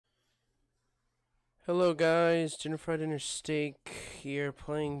Hello guys, Jennifer Dinner Steak here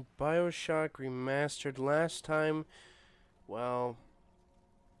playing Bioshock Remastered. Last time, well,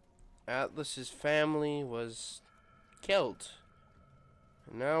 Atlas's family was killed.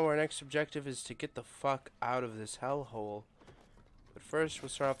 And now our next objective is to get the fuck out of this hellhole. But first, we'll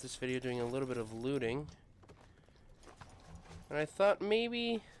start off this video doing a little bit of looting. And I thought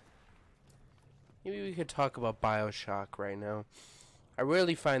maybe we could talk about Bioshock right now. I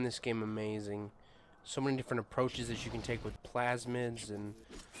really find this game amazing. So many different approaches that you can take with plasmids and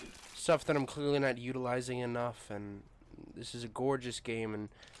stuff that I'm clearly not utilizing enough, and this is a gorgeous game, and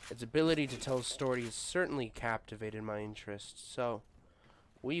its ability to tell a story has certainly captivated my interest. So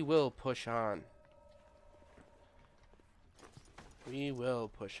we will push on. We will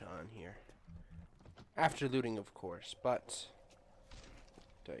push on here. After looting, of course, but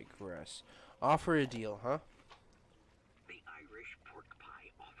digress. Offer a deal, huh? The Irish pork pie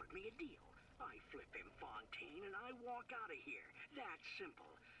offered me a deal. I flip him Fontaine and I walk out of here. That simple.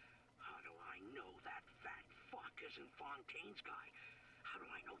 How do I know that fat fuck isn't Fontaine's guy? How do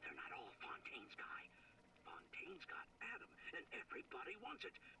I know they're not all Fontaine's guy? Fontaine's got Adam, and everybody wants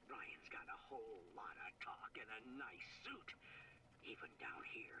it. Ryan's got a whole lot of talk and a nice suit. Even down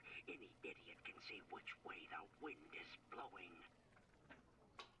here, any idiot can see which way the wind is blowing.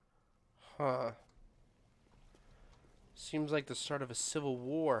 Huh. Seems like the start of a civil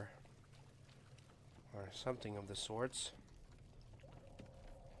war. Or something of the sorts.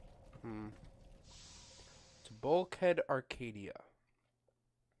 To Bulkhead Arcadia.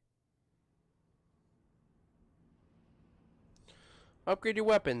 Upgrade your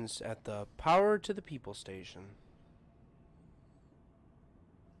weapons at the Power to the People station.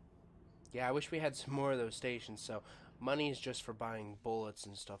 Yeah, I wish we had some more of those stations, so money is just for buying bullets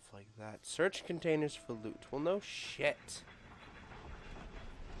and stuff like that. Search containers for loot. Well, no shit.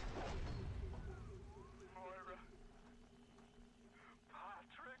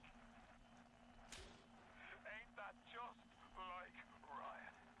 Just like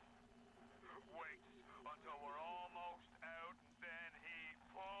Ryan. Waits until we're almost out and then he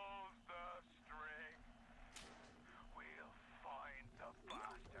pulls the string. We'll find the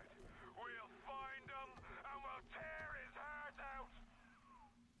bastard. We'll find him and we'll tear his heart out.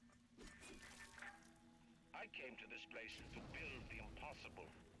 I came to this place to build the impossible.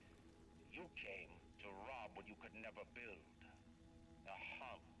 You came to rob what you could never build. A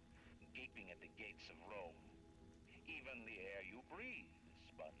hub gaping at the gates of Rome. Even the air you breathe is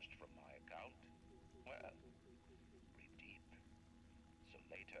sponged from my account. Well, breathe deep, so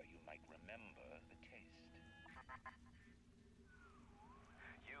later you might remember the taste.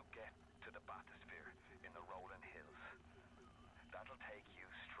 You get to the bathysphere in the rolling hills. That'll take you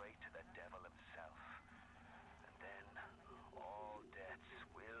straight to the devil himself. And then all debts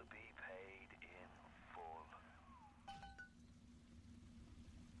will be paid in full.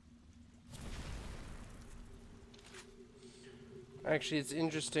 Actually, it's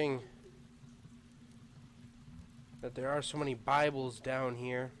interesting that there are so many Bibles down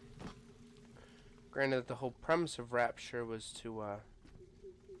here. Granted that the whole premise of Rapture was to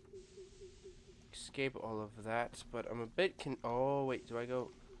escape all of that, but I'm a bit oh wait, do I go?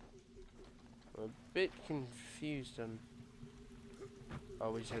 I'm a bit confused on.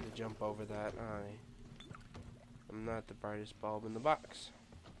 Oh, we just had to jump over that. I'm not the brightest bulb in the box.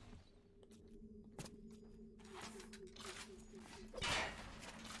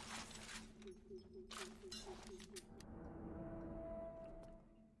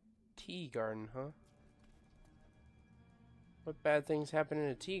 Tea garden, huh? What bad things happen in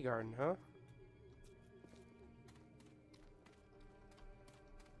a tea garden, huh?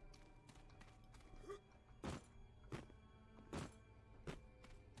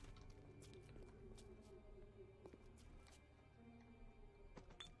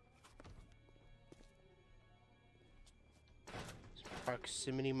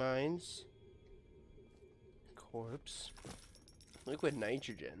 Proximity mines. Corpse. Liquid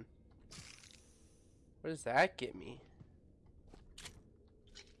nitrogen. What does that get me?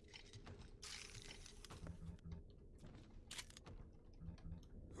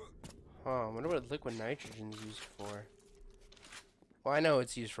 Huh, I wonder what liquid nitrogen is used for. Well, I know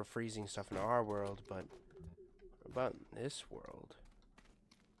it's used for freezing stuff in our world, but what about in this world?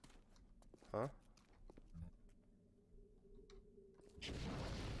 Huh?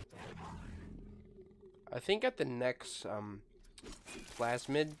 I think at the next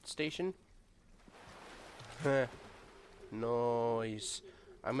plasmid station. Nice.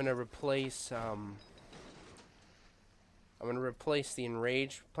 I'm gonna replace the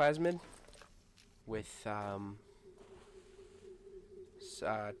enraged plasmid with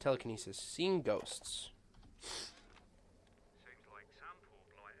telekinesis. Seeing ghosts. Seems like some poor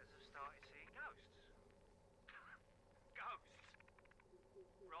blighters have started seeing ghosts. Ghosts?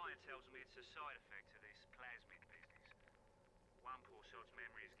 Ryan tells me it's a side effect of this plasmid business. One poor sod's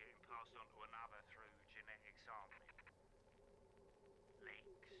memory is getting passed on to another through genetic sampling.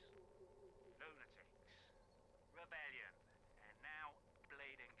 Leaks. Lunatics. Rebellion. And now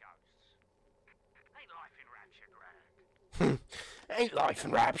bleeding ghosts. Ain't life in Rapture grand? Ain't life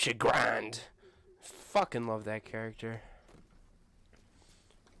in Rapture grand? Fucking love that character.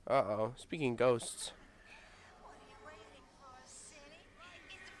 Uh-oh. Speaking of ghosts. What are you waiting for, City?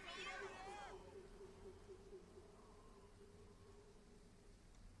 It's me over here.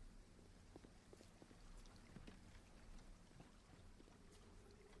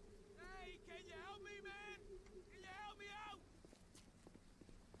 Hey, can you help me, man? Can you help me out?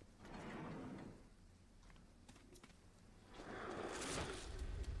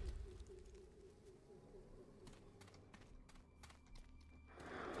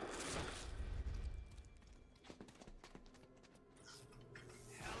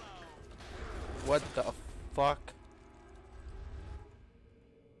 What the fuck?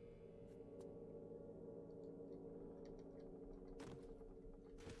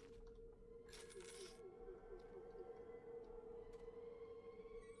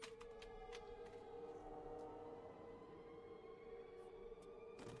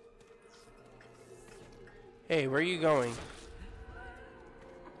 Hey, where are you going?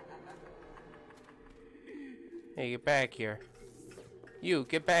 Hey, get back here. You,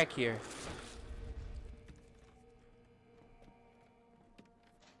 get back here.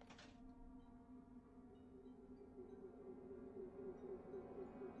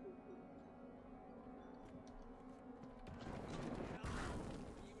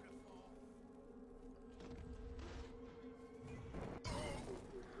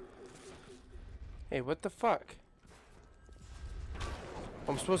 Hey, what the fuck?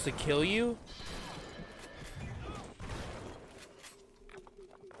 I'm supposed to kill you?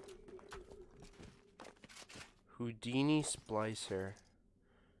 Houdini splicer.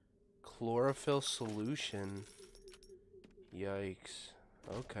 Chlorophyll solution. Yikes.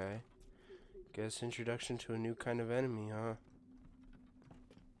 Okay. Guess introduction to a new kind of enemy, huh?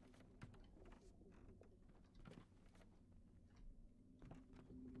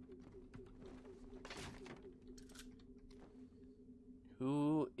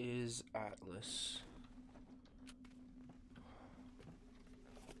 Who is Atlas?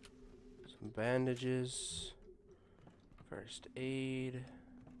 Some bandages. First aid.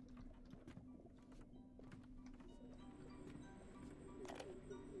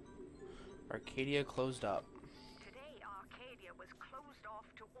 Arcadia closed up. Today, Arcadia was closed off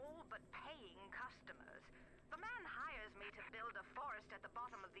to all but paying customers. The man hires me to build a forest at the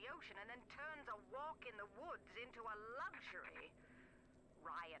bottom of the ocean and then turns a walk in the woods into a luxury.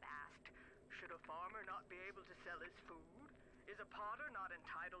 Ryan asked, should a farmer not be able to sell his food? Is a potter not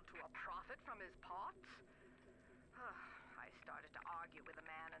entitled to a profit from his pots? I started to argue with the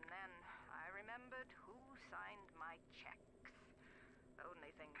man, and then I remembered who signed my checks. The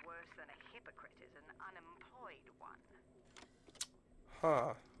only thing worse than a hypocrite is an unemployed one.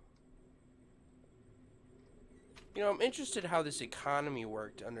 Huh. You know, I'm interested how this economy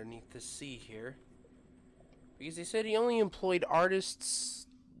worked underneath the sea here. Because they said he only employed artists,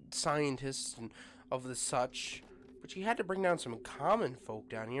 scientists, and of the such. But you had to bring down some common folk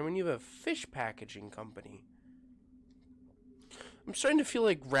down here when you have a fish packaging company. I'm starting to feel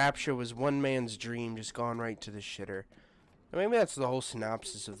like Rapture was one man's dream just gone right to the shitter. And maybe that's the whole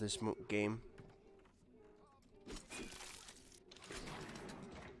synopsis of this game.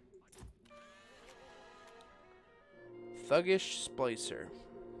 Thuggish Splicer.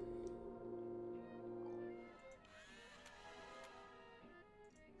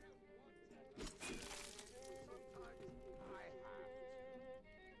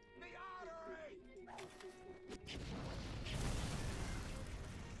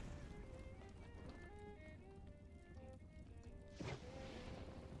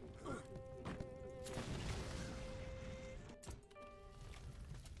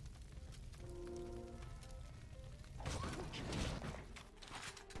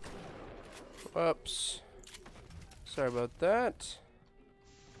 Oops. Sorry about that.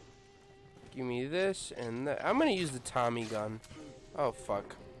 Give me this and that. I'm gonna use the Tommy gun. Oh,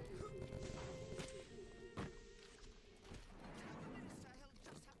 fuck.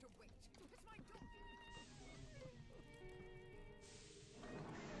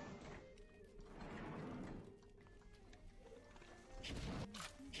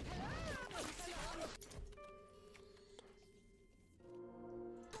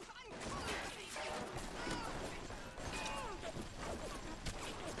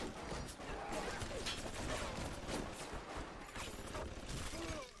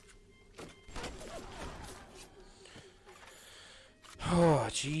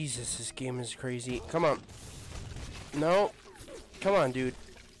 Jesus, this game is crazy. Come on. No. Come on, dude.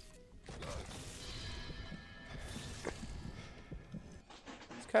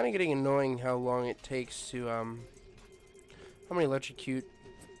 It's kind of getting annoying how long it takes to, how many electrocute,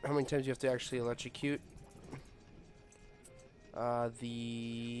 how many times you have to actually electrocute, those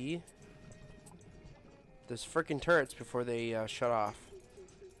frickin' turrets before they, shut off.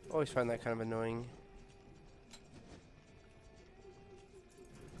 Always find that kind of annoying.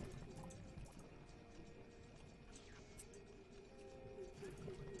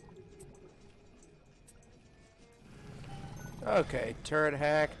 Okay, turret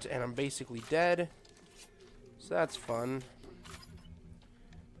hacked, and I'm basically dead. So that's fun.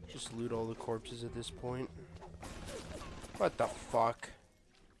 Just loot all the corpses at this point. What the fuck?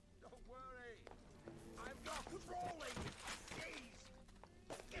 Don't worry. I'm not rolling. Jeez.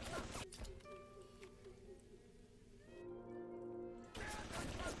 Get up.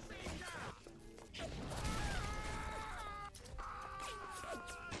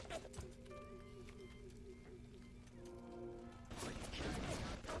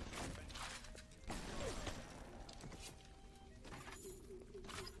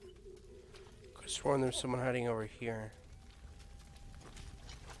 Could've sworn there's someone hiding over here.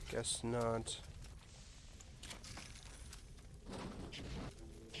 Guess not.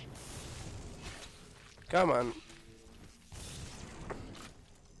 Come on.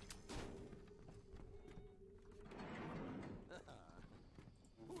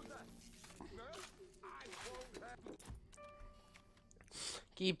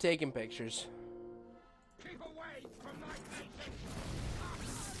 Keep taking pictures. Keep away from my patient.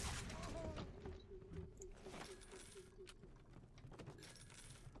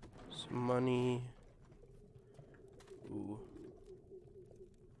 Some money. Ooh.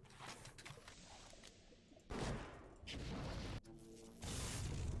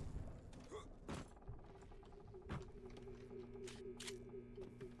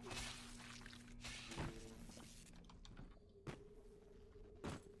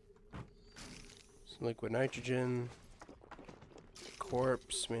 Some liquid nitrogen.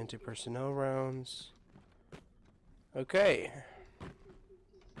 Corpse, anti-personnel rounds. Okay.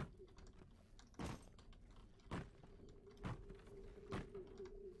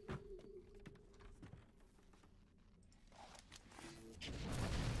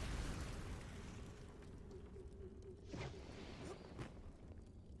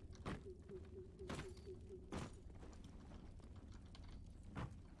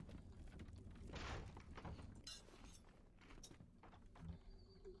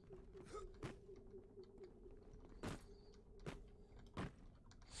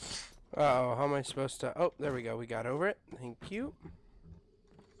 Uh-oh, how am I supposed to... Oh, there we go. We got over it. Thank you.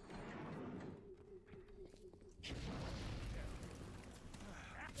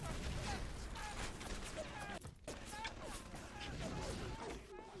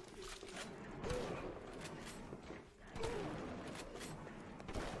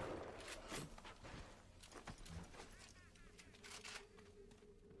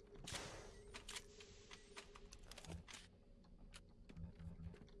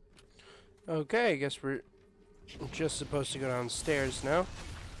 Okay, I guess we're just supposed to go downstairs now.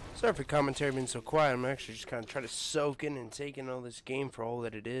 Sorry for commentary being so quiet. I'm actually just kind of trying to soak in and take in all this game for all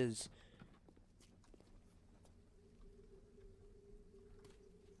that it is.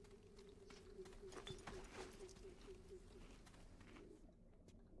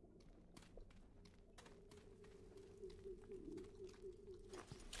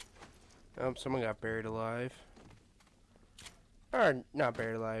 Oh, someone got buried alive. Or, not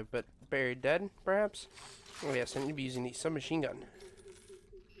buried alive, but buried dead, perhaps? Oh yes, I need to be using the submachine gun.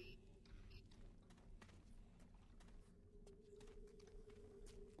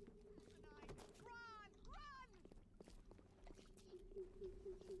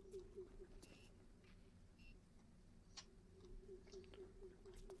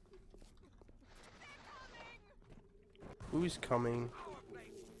 Who's coming?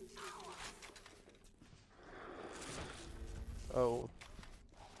 Oh.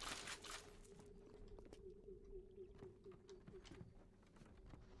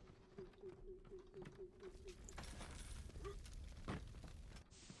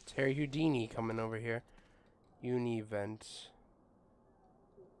 It's Harry Houdini coming over here. Univent.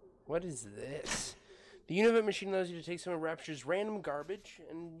 What is this? The Univent machine allows you to take some of Rapture's random garbage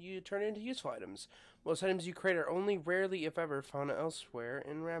and you turn it into useful items. Most items you create are only rarely, if ever, found elsewhere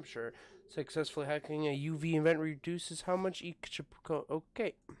in Rapture. Successfully hacking a UV event reduces how much each...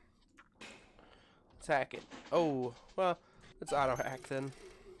 Okay. Let's hack it. Oh, well, let's auto-hack then.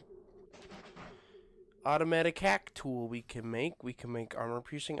 Automatic hack tool we can make. We can make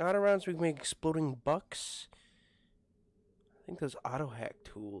armor-piercing auto rounds. We can make exploding bucks. I think those auto hack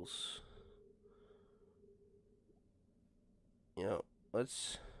tools. You know,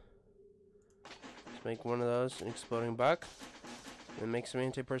 let's make one of those, an exploding buck, and make some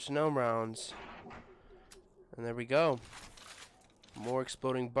anti-personnel rounds. And there we go. More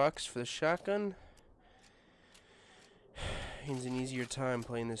exploding bucks for the shotgun. Means an easier time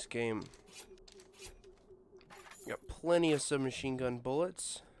playing this game. Got plenty of submachine gun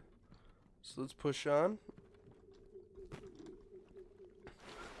bullets. So let's push on.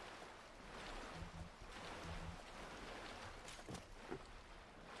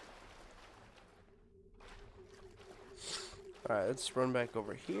 Alright, let's run back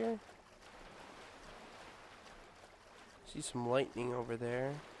over here. See some lightning over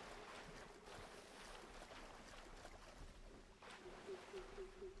there.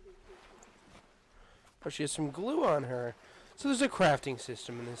 Oh, she has some glue on her. So there's a crafting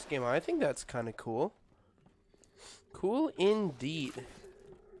system in this game. I think that's kind of cool. Cool indeed.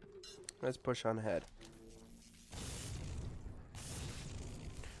 Let's push on ahead.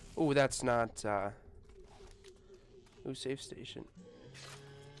 Oh, that's not, ooh, safe station.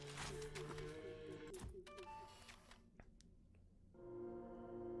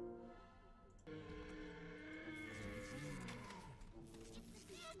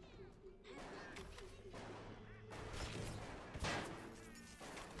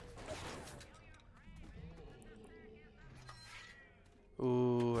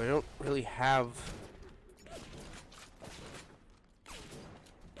 Ooh, I don't really have...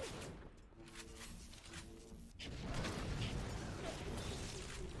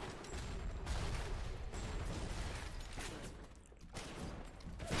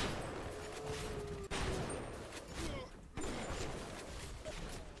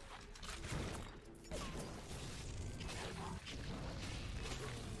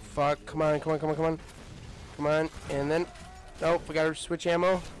 Fuck, come on, come on, come on, come on. Come on, and then... Nope, we gotta switch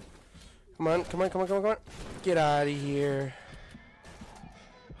ammo. Come on, come on, come on, come on, come on. Get out of here.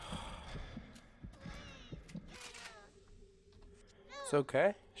 It's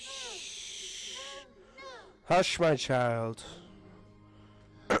okay. Shh. Hush, my child.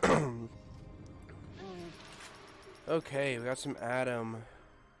 Okay, we got some Adam.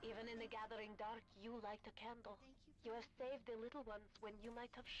 Even in the gathering dark, you light a candle. You have saved the little ones when you might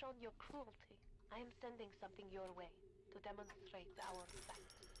have shown your cruelty. I am sending something your way to demonstrate our fact.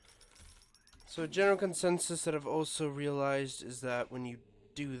 So general consensus that I've also realized is that when you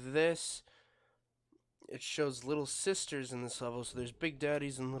do this, it shows little sisters in this level. So there's big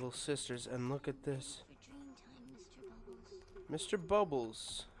daddies and little sisters. And look at this. Mr.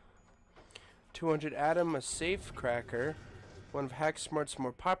 Bubbles. 200 Adam, a safe cracker. One of HackSmart's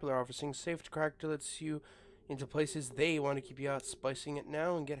more popular offerings. Safe cracker lets you into places they want to keep you out. Splicing it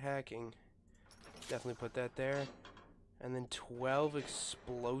now and get hacking. Definitely put that there. And then 12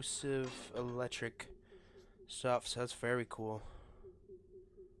 explosive electric stuff. So that's very cool.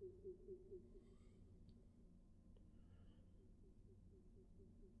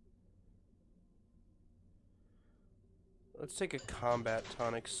 Let's take a combat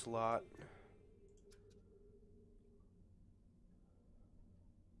tonic slot.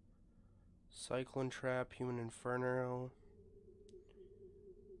 Cyclone Trap, Human Inferno.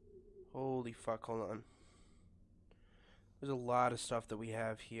 Holy fuck, hold on. There's a lot of stuff that we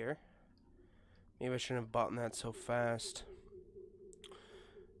have here. Maybe I shouldn't have bought that so fast.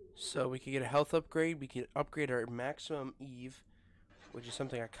 So we could get a health upgrade. We could upgrade our maximum Eve, which is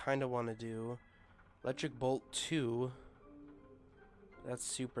something I kind of want to do. Electric Bolt 2. That's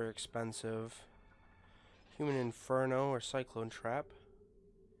super expensive. Human Inferno or Cyclone Trap.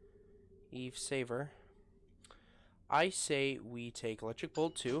 Eve Saver. I say we take Electric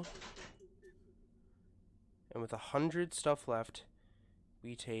Bolt 2. And with 100 stuff left,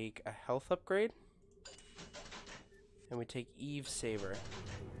 we take a health upgrade. And we take Eve Saver.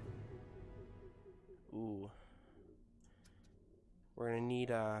 Ooh. We're gonna need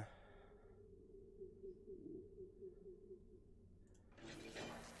a...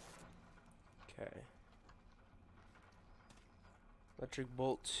 Okay. Electric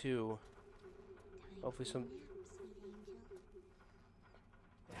Bolt 2. Hopefully something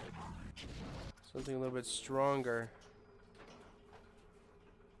a little bit stronger.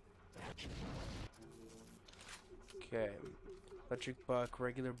 Okay. Electric buck,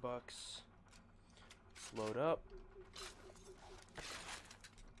 regular bucks. Let's load up.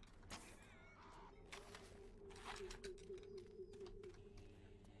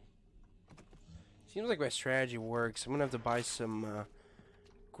 Seems like my strategy works. I'm gonna have to buy some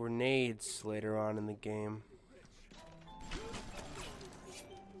grenades later on in the game.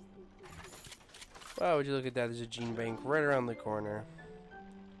 Wow, would you look at that? There's a gene bank right around the corner.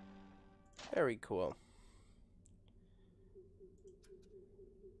 Very cool.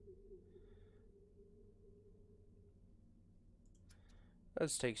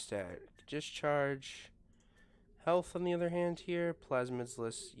 Let's take stat. Discharge. Health, on the other hand, here. Plasmids,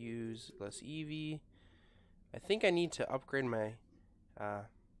 less use, less EV. I think I need to upgrade my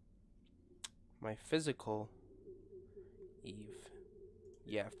my physical Eve.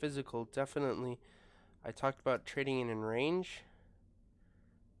 Yeah, physical, definitely. I talked about trading in range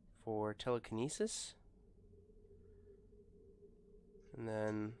for telekinesis. And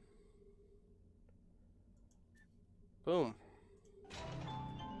then boom.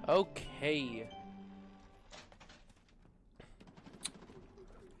 Okay.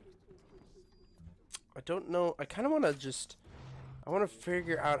 I don't know. I kind of want to just... I want to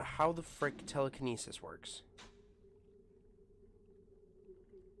figure out how the frick telekinesis works.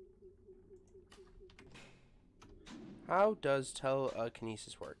 How does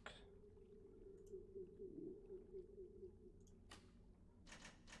telekinesis work?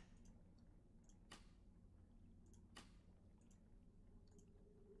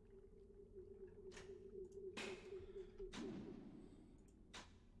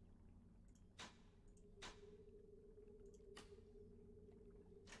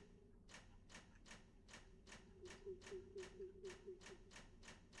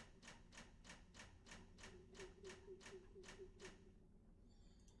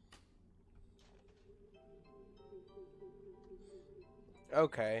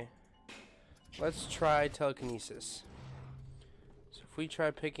 Okay. Let's try telekinesis. So if we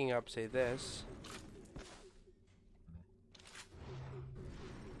try picking up, say, this.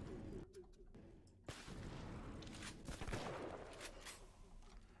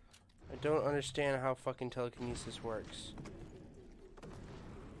 I don't understand how fucking telekinesis works.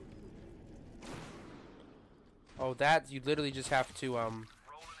 Oh, that, you literally just have to, Rolling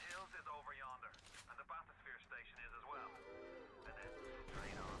Hills is over yonder, and the bathysphere station is as well. And then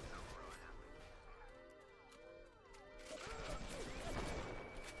straight on to Orion.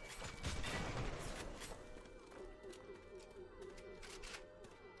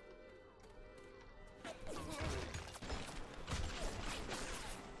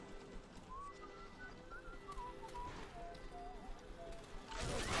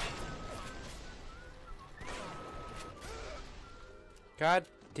 God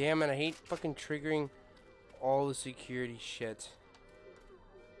damn it, I hate fucking triggering all the security shit.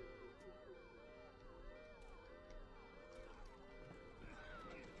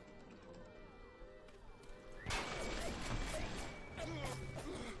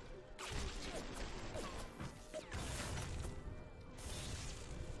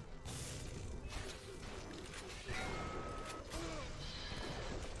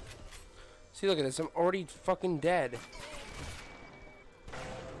 See, look at this, I'm already fucking dead.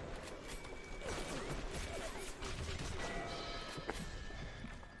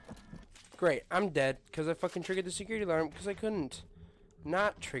 Great, I'm dead because I fucking triggered the security alarm because I couldn't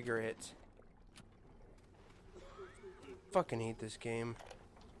not trigger it. Fucking hate this game.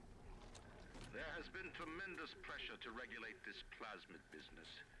 There has been tremendous pressure to regulate this plasmid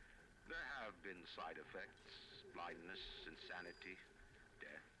business. There have been side effects, blindness, insanity,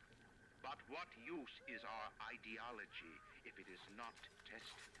 death. But what use is our ideology if it is not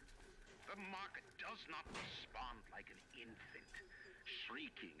tested? The market does not respond like an infant,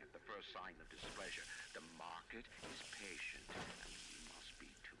 shrieking at the first sign of displeasure. The market is patient, and we must be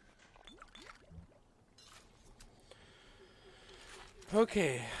too.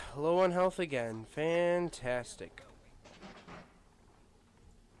 Okay, low on health again. Fantastic.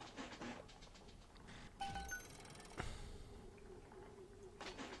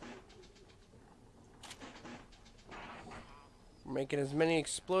 We're making as many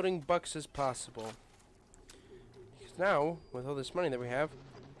exploding bucks as possible. Because now, with all this money that we have,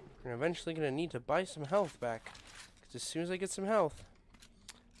 we're eventually going to need to buy some health back. Because as soon as I get some health,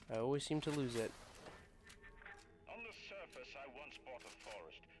 I always seem to lose it. On the surface, I once bought a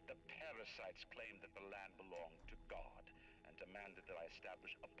forest. The parasites claimed that the land belonged to God and demanded that I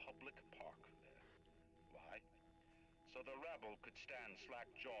establish a public park there. Why? So the rabble could stand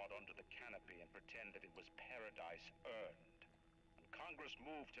slack-jawed under the canopy and pretend that it was paradise earned. When Congress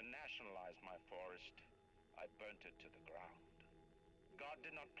moved to nationalize my forest, I burnt it to the ground. God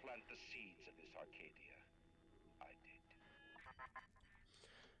did not plant the seeds of this Arcadia. I did.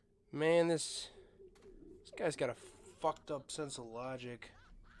 Man, this guy's got a fucked up sense of logic.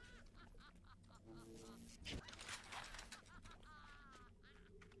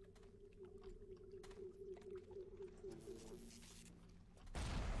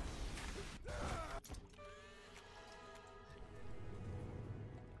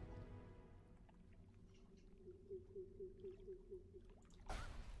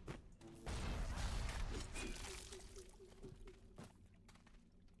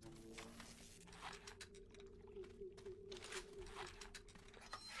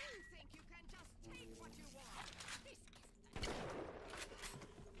 think you can just take what you want? This is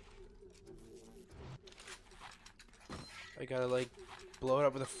I gotta like blow it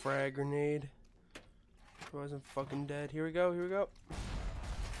up with a frag grenade. Otherwise I'm fucking dead. Here we go, here we go.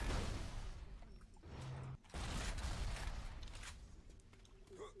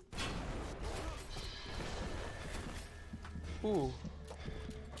 Ooh.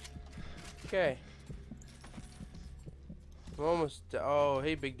 Okay. I'm almost. Oh,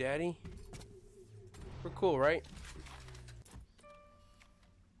 hey, Big Daddy. We're cool, right?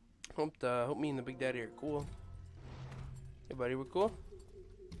 Hope me and the Big Daddy are cool. Hey, buddy, we're cool?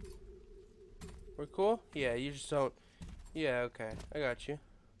 We're cool? Yeah, you just don't. Yeah, okay. I got you.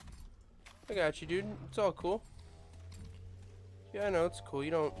 I got you, dude. It's all cool. Yeah, I know, it's cool. You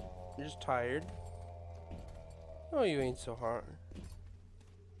don't. You're just tired. Oh, you ain't so hard.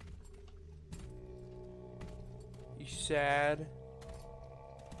 You sad?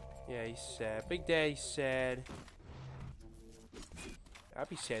 Yeah, he's sad. Big Daddy's sad. I'd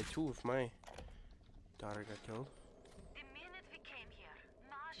be sad too if my daughter got killed. The minute we came here,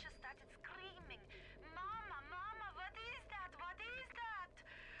 Masha started screaming, "Mama, Mama, what is that? What is that?"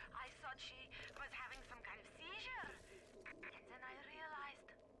 I thought she was having some kind of seizure. And then I realized,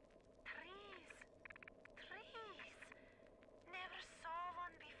 trees. Trees. Never saw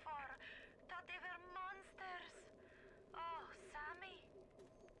one before. Thought they were monsters. Oh, Sammy.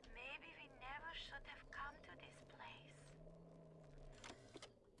 Maybe we never should have come to this place.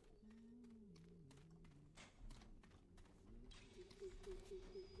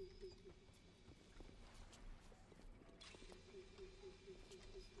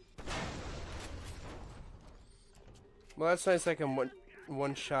 Well, that's nice. I can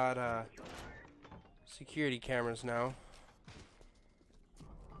one-shot security cameras now.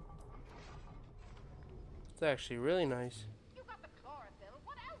 It's actually really nice. You got the chlorophyll.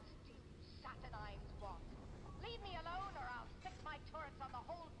 What else do you saturnines want? Leave me alone or I'll stick my turrets on the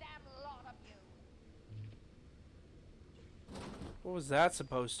whole damn lot of you. What was that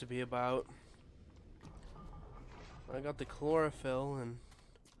supposed to be about? I got the chlorophyll and...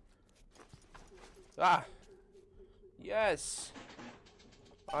 Ah! Yes!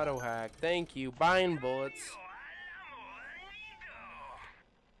 Auto hack. Thank you. Buying bullets.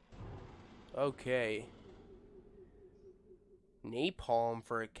 Okay. Napalm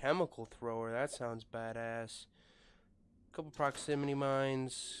for a chemical thrower. That sounds badass. Couple proximity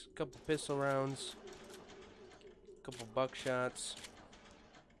mines. Couple pistol rounds. Couple buckshots.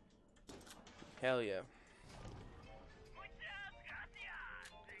 Hell yeah.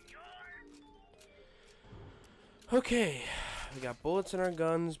 Okay, we got bullets in our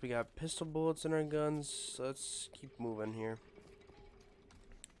guns, we got pistol bullets in our guns, so let's keep moving here.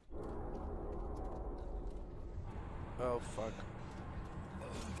 Oh, fuck.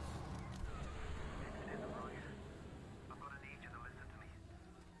 I'm gonna need you to listen to me.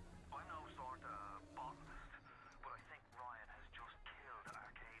 I'm no sort of botanist, but I think Ryan has just killed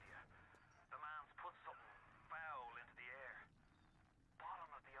Arcadia. The man's put something foul into the air.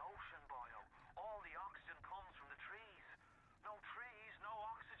 Bottom of the ocean, Bio. All the oxygen comes from the trees. No trees, no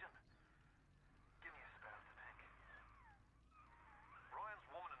oxygen. Give me a spell to think. Ryan's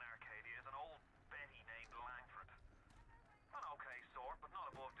woman in Arcadia is an old Betty named Langford. An okay sort, but not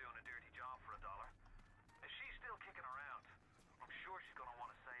above doing a dirty job for $1. If she's still kicking around, I'm sure she's gonna want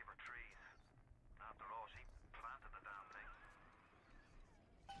to save her trees. After all, she planted the damn thing.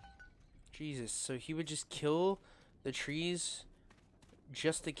 Jesus, so he would just kill the trees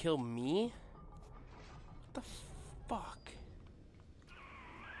just to kill me? What the fuck?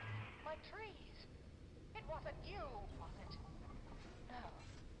 My trees. It wasn't you, was it? No.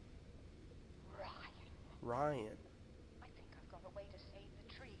 Ryan. Ryan. I think I've got a way to save the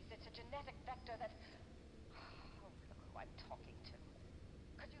trees. It's a genetic vector that... Oh, look who I'm talking to.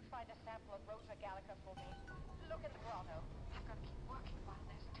 Could you find a sample of Rosa gallica for me? Look in the grotto. I've got to keep working while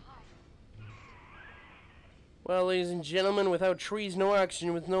there's time. Well, ladies and gentlemen, without trees, no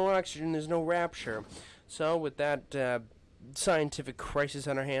oxygen. With no oxygen, there's no rapture. So, with that scientific crisis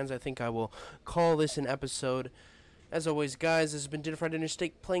on our hands, I think I will call this an episode. As always, guys, this has been Dinner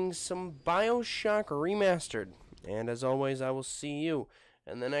Interstate playing some Bioshock Remastered. And as always, I will see you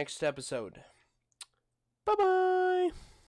in the next episode. Bye-bye!